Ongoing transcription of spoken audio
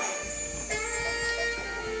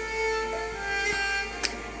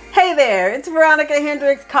Hey there, it's Veronica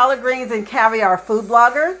Hendricks, collard greens and caviar food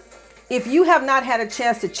blogger. If you have not had a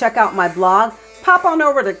chance to check out my blog, pop on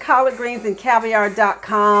over to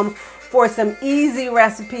collardgreensandcaviar.com for some easy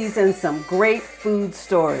recipes and some great food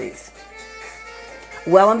stories.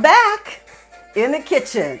 Well, I'm back in the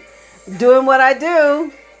kitchen, doing what I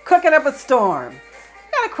do, cooking up a storm.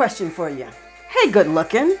 Got a question for you. Hey, good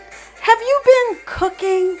looking. Have you been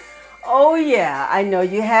cooking? Oh yeah, I know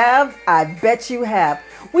you have. I bet you have.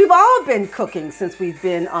 We've all been cooking since we've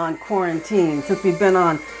been on quarantine, since we've been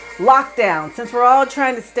on lockdown, since we're all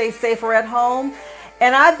trying to stay safer at home.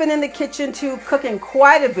 And I've been in the kitchen too, cooking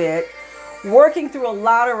quite a bit, working through a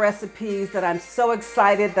lot of recipes that I'm so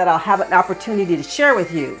excited that I'll have an opportunity to share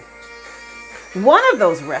with you. One of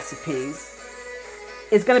those recipes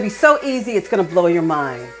is going to be so easy, it's going to blow your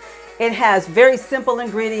mind. It has very simple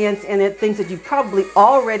ingredients in it, things that you probably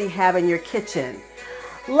already have in your kitchen.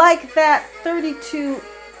 Like that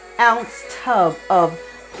 32-ounce tub of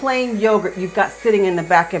plain yogurt you've got sitting in the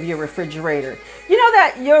back of your refrigerator. You know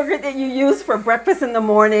that yogurt that you use for breakfast in the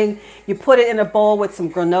morning? You put it in a bowl with some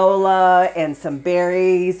granola and some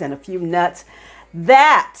berries and a few nuts.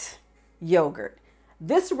 That yogurt.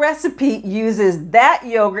 This recipe uses that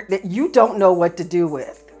yogurt that you don't know what to do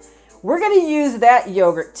with. We're going to use that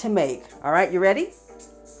yogurt to make, all right, you ready?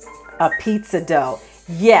 A pizza dough.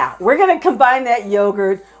 Yeah, we're going to combine that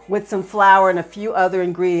yogurt with some flour and a few other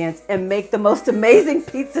ingredients and make the most amazing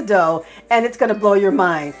pizza dough, and it's going to blow your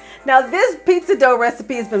mind. Now, this pizza dough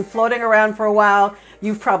recipe has been floating around for a while.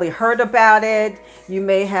 You've probably heard about it. You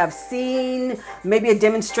may have seen maybe a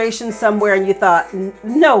demonstration somewhere and you thought,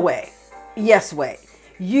 no way. Yes way.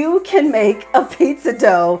 You can make a pizza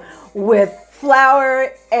dough with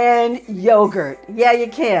flour and yogurt. Yeah, you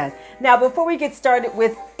can. Now, before we get started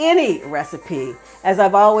with any recipe, as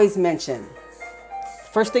I've always mentioned,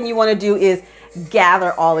 first thing you want to do is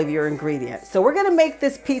gather all of your ingredients. So we're going to make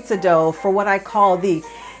this pizza dough for what I call the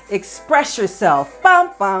express yourself.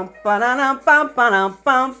 Bum, bum, ba-da-dum, bum, ba-dum,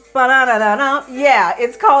 bum, ba-da-da-da-dum. Yeah,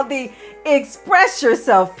 it's called the express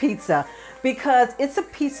yourself pizza because it's a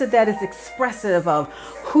pizza that is expressive of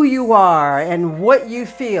who you are and what you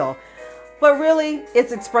feel. But really,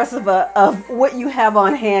 it's expressive of what you have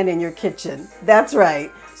on hand in your kitchen. That's right.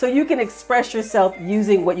 So you can express yourself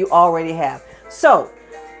using what you already have. So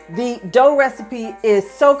the dough recipe is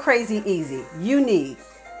so crazy easy. You need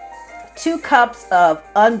 2 cups of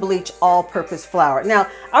unbleached all-purpose flour. Now,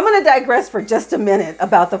 I'm going to digress for just a minute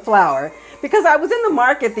about the flour because I was in the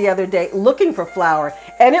market the other day looking for flour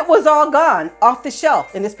and it was all gone off the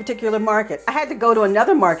shelf in this particular market. I had to go to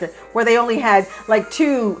another market where they only had like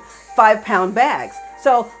 2 5-pound bags.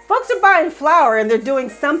 So folks are buying flour and they're doing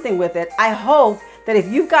something with it. I hope that if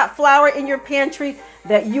you've got flour in your pantry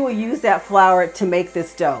that you will use that flour to make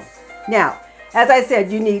this dough. Now, as I said,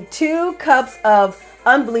 you need 2 cups of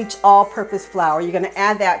unbleached all-purpose flour. You're going to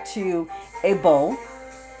add that to a bowl.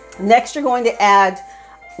 Next, you're going to add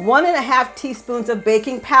 1.5 teaspoons of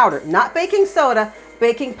baking powder, not baking soda,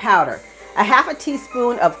 baking powder. A 1/2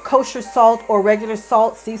 teaspoon of kosher salt or regular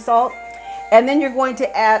salt, sea salt. And then you're going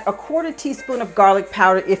to add a 1/4 teaspoon of garlic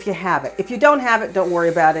powder if you have it. If you don't have it, don't worry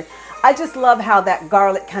about it. I just love how that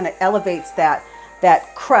garlic kind of elevates that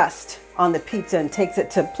crust on the pizza and takes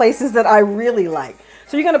it to places that I really like.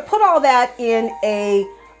 So you're going to put all that in a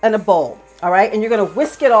bowl, all right? And you're going to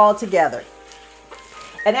whisk it all together.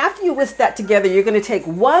 And after you whisk that together, you're going to take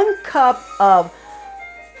 1 cup of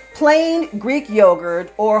plain Greek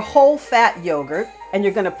yogurt or whole fat yogurt, and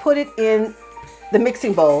you're going to put it in the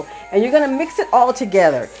mixing bowl and you're going to mix it all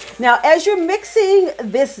together. Now, as you're mixing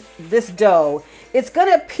this dough, it's going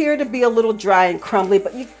to appear to be a little dry and crumbly,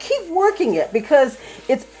 but you keep working it because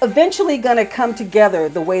it's eventually going to come together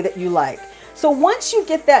the way that you like. So once you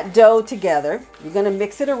get that dough together, you're going to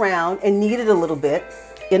mix it around and knead it a little bit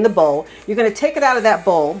in the bowl. You're going to take it out of that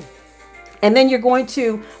bowl and then you're going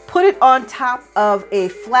to put it on top of a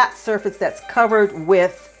flat surface that's covered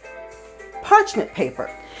with parchment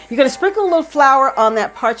paper. You're going to sprinkle a little flour on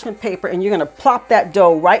that parchment paper and you're going to plop that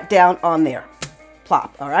dough right down on there.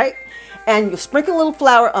 Plop, all right? And you sprinkle a little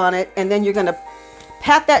flour on it and then you're going to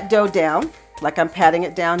pat that dough down like I'm patting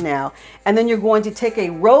it down now. And then you're going to take a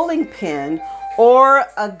rolling pin or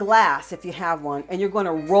a glass if you have one and you're going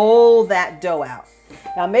to roll that dough out.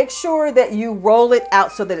 Now make sure that you roll it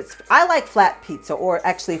out so that I like flat pizza or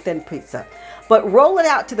actually thin pizza, but roll it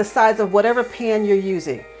out to the size of whatever pan you're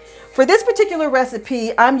using. For this particular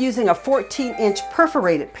recipe, I'm using a 14-inch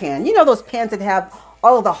perforated pan. You know those pans that have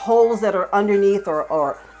oh, the holes that are underneath,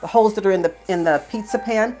 or the holes that are in the pizza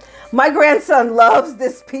pan. My grandson loves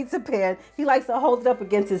this pizza pan. He likes to hold it up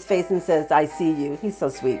against his face and says, "I see you." He's so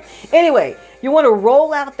sweet. Anyway, you want to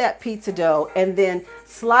roll out that pizza dough and then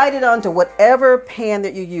slide it onto whatever pan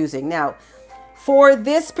that you're using. Now, for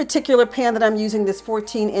this particular pan that I'm using, this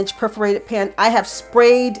 14-inch perforated pan, I have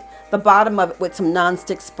sprayed the bottom of it with some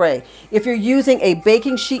nonstick spray. If you're using a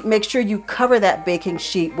baking sheet, make sure you cover that baking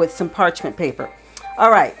sheet with some parchment paper. All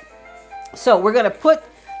right, so we're gonna put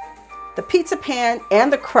the pizza pan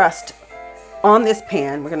and the crust on this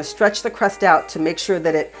pan. We're gonna stretch the crust out to make sure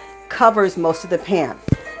that it covers most of the pan.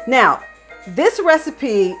 Now, this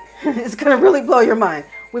recipe is gonna really blow your mind.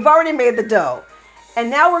 We've already made the dough, and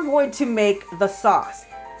now we're going to make the sauce.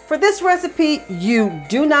 For this recipe, you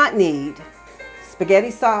do not need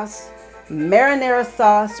spaghetti sauce, marinara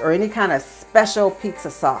sauce, or any kind of special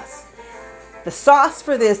pizza sauce. The sauce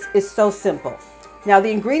for this is so simple. Now,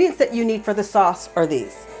 the ingredients that you need for the sauce are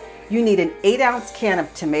these. You need an 8-ounce can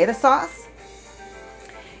of tomato sauce.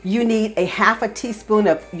 You need a half a teaspoon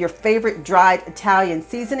of your favorite dried Italian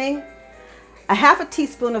seasoning, a half a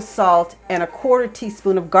teaspoon of salt, and a 1/4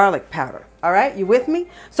 teaspoon of garlic powder. All right, you with me?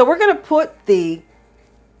 So we're gonna put the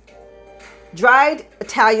dried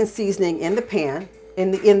Italian seasoning in the pan,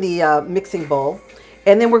 in the mixing bowl,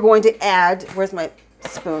 and then we're going to add, where's my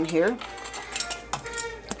spoon here?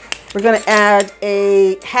 We're going to add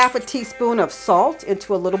a half a teaspoon of salt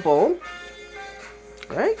into a little bowl,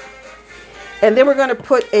 right? And then we're going to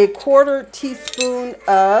put a 1/4 teaspoon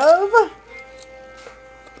of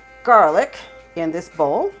garlic in this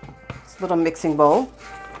bowl, this little mixing bowl,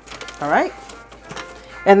 all right?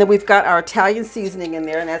 And then we've got our Italian seasoning in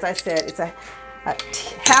there. And as I said, it's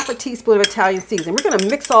half a teaspoon of Italian seasoning. We're going to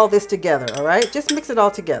mix all this together, all right? Just mix it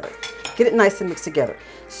all together. Get it nice and mixed together.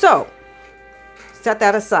 So set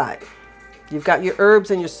that aside. You've got your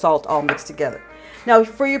herbs and your salt all mixed together. Now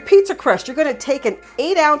for your pizza crust, you're going to take an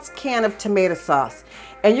 8-ounce can of tomato sauce,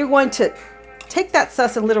 and you're going to take that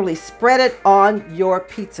sauce and literally spread it on your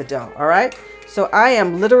pizza dough, all right? So I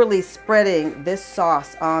am literally spreading this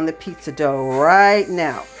sauce on the pizza dough right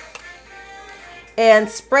now. And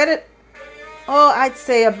spread it, oh, I'd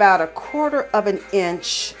say about 1/4 of an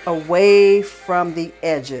inch away from the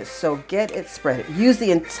edges. So get it spread. Use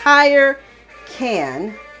the entire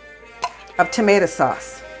can of tomato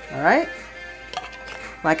sauce, all right?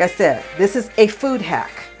 Like I said, this is a food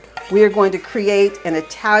hack. We are going to create an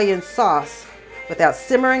Italian sauce without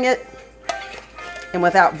simmering it and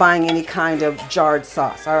without buying any kind of jarred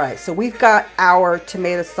sauce. All right, so we've got our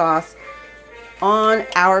tomato sauce on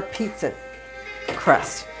our pizza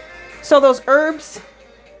crust. So those herbs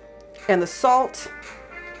and the salt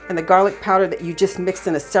and the garlic powder that you just mixed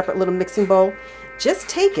in a separate little mixing bowl, just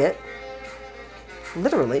take it,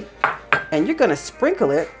 literally, and you're gonna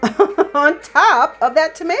sprinkle it on top of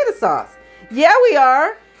that tomato sauce. Yeah, we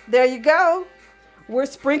are. There you go. We're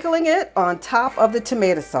sprinkling it on top of the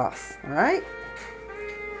tomato sauce, all right?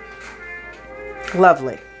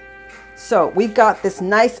 Lovely. So we've got this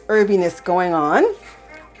nice herbiness going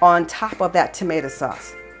on top of that tomato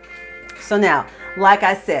sauce. So now, like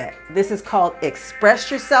I said, this is called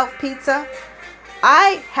Express Yourself Pizza.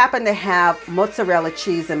 I happen to have mozzarella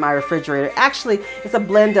cheese in my refrigerator. Actually, it's a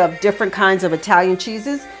blend of different kinds of Italian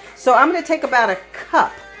cheeses. So I'm going to take about a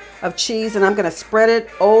cup of cheese and I'm going to spread it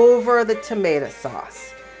over the tomato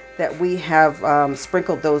sauce that we have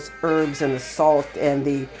sprinkled those herbs and the salt and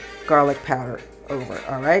the garlic powder over,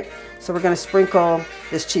 all right? So we're going to sprinkle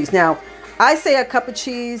this cheese. Now, I say a cup of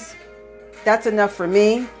cheese, that's enough for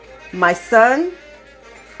me. My son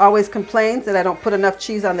always complains that I don't put enough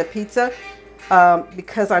cheese on the pizza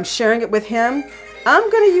because I'm sharing it with him. I'm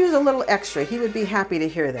going to use a little extra. He would be happy to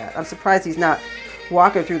hear that. I'm surprised he's not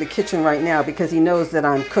walking through the kitchen right now because he knows that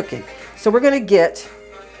I'm cooking. So we're going to get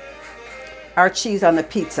our cheese on the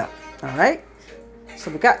pizza, all right? So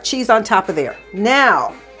we got cheese on top of there.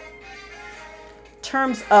 Now, in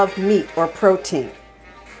terms of meat or protein,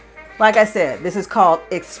 like I said, this is called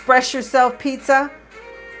Express Yourself Pizza.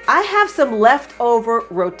 I have some leftover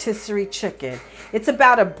rotisserie chicken. It's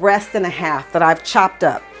about a breast and a half that I've chopped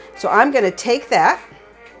up. So I'm going to take that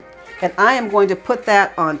and I am going to put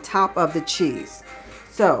that on top of the cheese.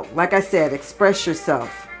 So, like I said, express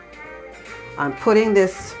yourself. I'm putting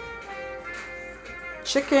this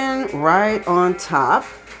chicken right on top.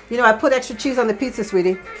 You know, I put extra cheese on the pizza,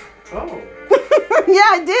 sweetie. Oh. Yeah,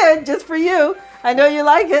 I did, just for you. I know you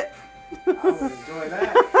like it. I would enjoy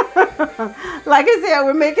that. Like I said,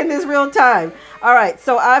 we're making this real time. All right,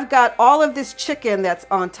 so I've got all of this chicken that's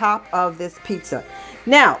on top of this pizza.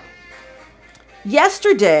 Now,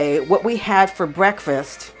 yesterday, what we had for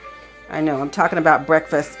breakfast, I know, I'm talking about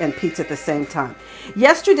breakfast and pizza at the same time.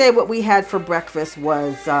 Yesterday, what we had for breakfast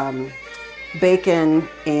was bacon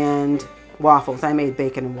and waffles. I made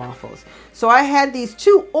bacon and waffles. So I had these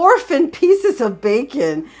two orphan pieces of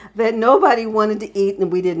bacon that nobody wanted to eat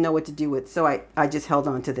and we didn't know what to do with. So I just held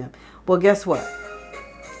on to them. Well, guess what?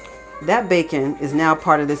 That bacon is now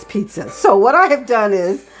part of this pizza. So what I have done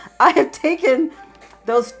is I have taken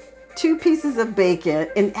those two pieces of bacon,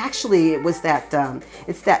 and actually it was that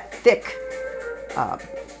it's that thick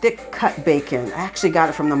cut bacon. I actually got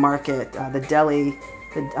it from the market, the deli.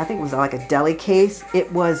 I think it was like a deli case.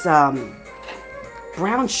 It was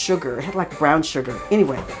brown sugar. It had like brown sugar.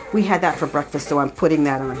 Anyway, we had that for breakfast, so I'm putting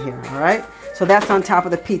that on here. All right. So that's on top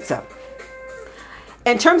of the pizza.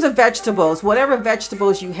 In terms of vegetables, whatever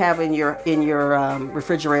vegetables you have in your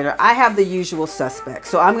refrigerator, I have the usual suspects.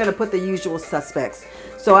 So I'm going to put the usual suspects.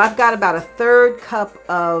 So I've got about a third cup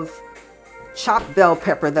of chopped bell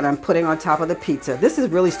pepper that I'm putting on top of the pizza. This is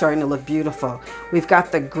really starting to look beautiful. We've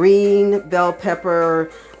got the green bell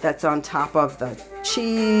pepper that's on top of the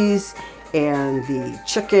cheese and the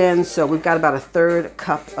chicken. So we've got about a third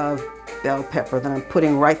cup of bell pepper that I'm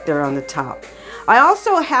putting right there on the top. I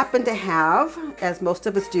also happen to have, as most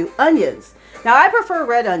of us do, onions. Now I prefer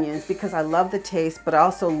red onions because I love the taste, but I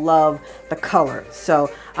also love the color.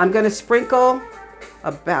 So I'm going to sprinkle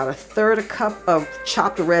about a third a cup of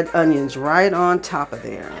chopped red onions right on top of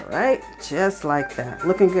there, right? Just like that.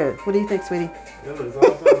 Looking good. What do you think, sweetie? It looks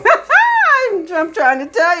awesome. I'm trying to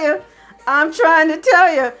tell you. I'm trying to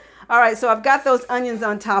tell you. All right, so I've got those onions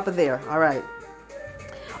on top of there. All right.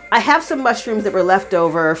 I have some mushrooms that were left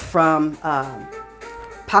over from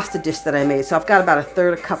pasta dish that I made. So I've got about a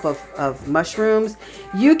third a cup of mushrooms.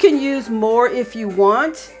 You can use more if you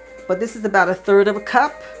want, but this is about a third of a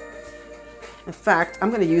cup. In fact, I'm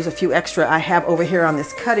going to use a few extra I have over here on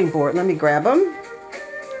this cutting board. Let me grab them.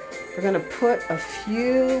 We're going to put a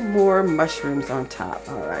few more mushrooms on top.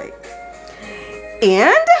 All right.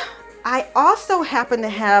 And I also happen to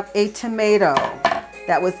have a tomato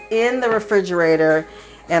that was in the refrigerator.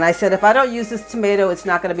 And I said, if I don't use this tomato, it's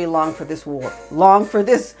not going to be long for this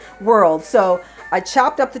world. So I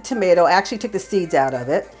chopped up the tomato. I actually took the seeds out of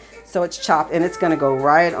it. So it's chopped and it's going to go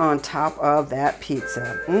right on top of that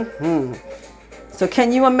pizza. So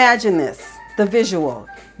can you imagine this? The visual.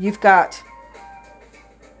 You've got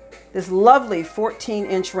this lovely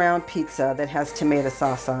 14-inch round pizza that has tomato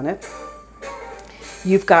sauce on it.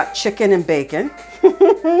 You've got chicken and bacon.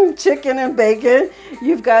 Chicken and bacon.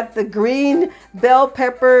 You've got the green bell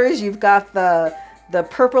peppers. You've got the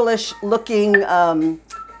purplish looking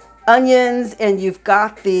onions, and you've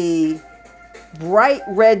got the bright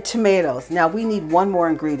red tomatoes. Now we need one more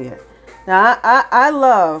ingredient. Now I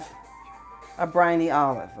love a briny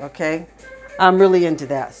olive, okay? I'm really into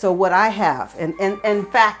that. So what I have, and in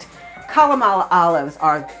fact, Kalamala olives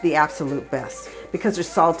are the absolute best because they're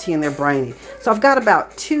salty and they're briny. So I've got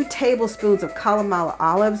about 2 tablespoons of Kalamala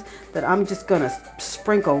olives that I'm just gonna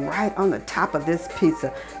sprinkle right on the top of this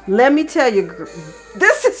pizza. Let me tell you,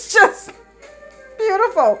 this is just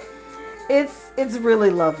beautiful. It's really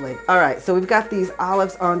lovely. All right, so we've got these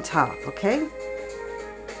olives on top, okay?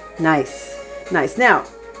 Nice, nice. Now,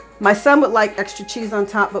 my son would like extra cheese on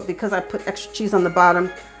top, but because I put extra cheese on the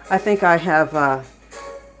bottom, I think I have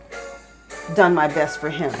done my best for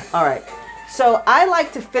him. All right. So I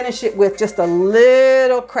like to finish it with just a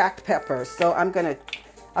little cracked pepper. So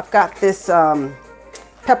I've got this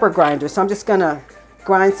pepper grinder. So I'm just gonna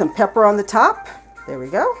grind some pepper on the top. There we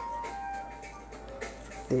go.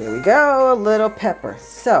 There we go, a little pepper.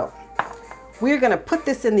 So we're gonna put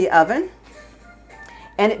this in the oven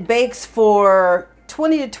and it bakes for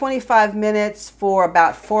 20 to 25 minutes for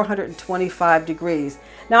about 425 degrees.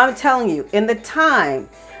 Now I'm telling you, in the time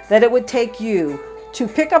that it would take you to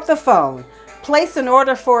pick up the phone, place an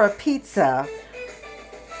order for a pizza,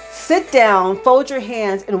 sit down, fold your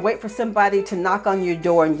hands, and wait for somebody to knock on your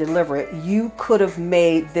door and deliver it, you could have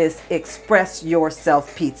made this express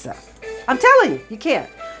yourself pizza. I'm telling you, you can't.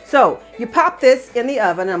 So you pop this in the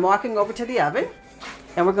oven. I'm walking over to the oven,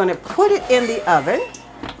 and we're going to put it in the oven.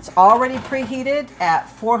 It's already preheated at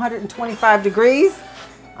 425 degrees.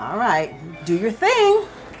 All right, do your thing.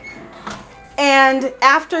 And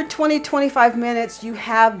after 20-25 minutes, you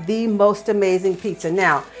have the most amazing pizza.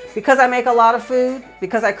 Now, because I make a lot of food,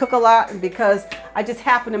 because I cook a lot, and because I just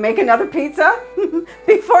happened to make another pizza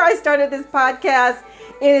before I started this podcast,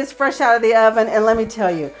 it is fresh out of the oven. And let me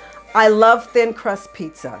tell you, I love thin crust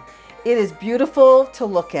pizza. It is beautiful to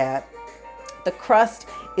look at. The crust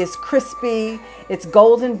is crispy, it's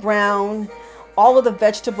golden brown. All of the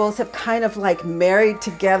vegetables have kind of like married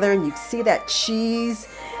together, and you see that cheese.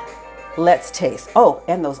 Let's taste. Oh,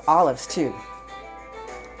 and those olives too.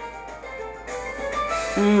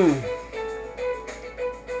 Mmm.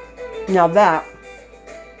 Now that,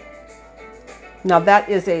 now that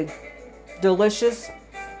is a delicious,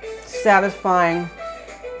 satisfying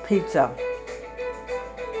pizza.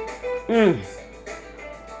 Mmm.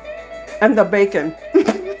 And the bacon.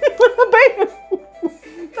 The bacon.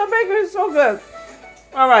 The bacon is so good.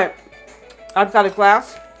 All right. I've got a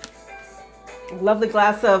glass, a lovely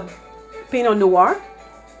glass of Pinot Noir.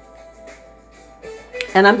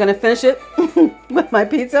 And I'm going to finish it with my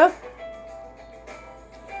pizza.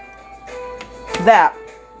 That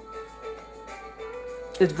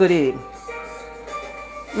is good eating.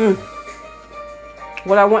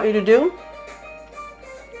 What I want you to do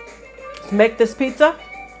is make this pizza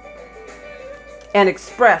and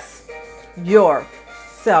express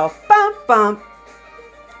yourself. Bum, bum.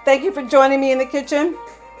 Thank you for joining me in the kitchen.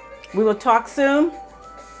 We will talk soon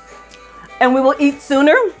and we will eat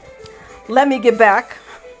sooner. Let me get back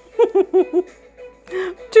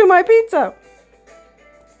to my pizza.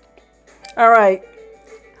 All right.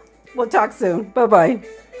 We'll talk soon. Bye-bye.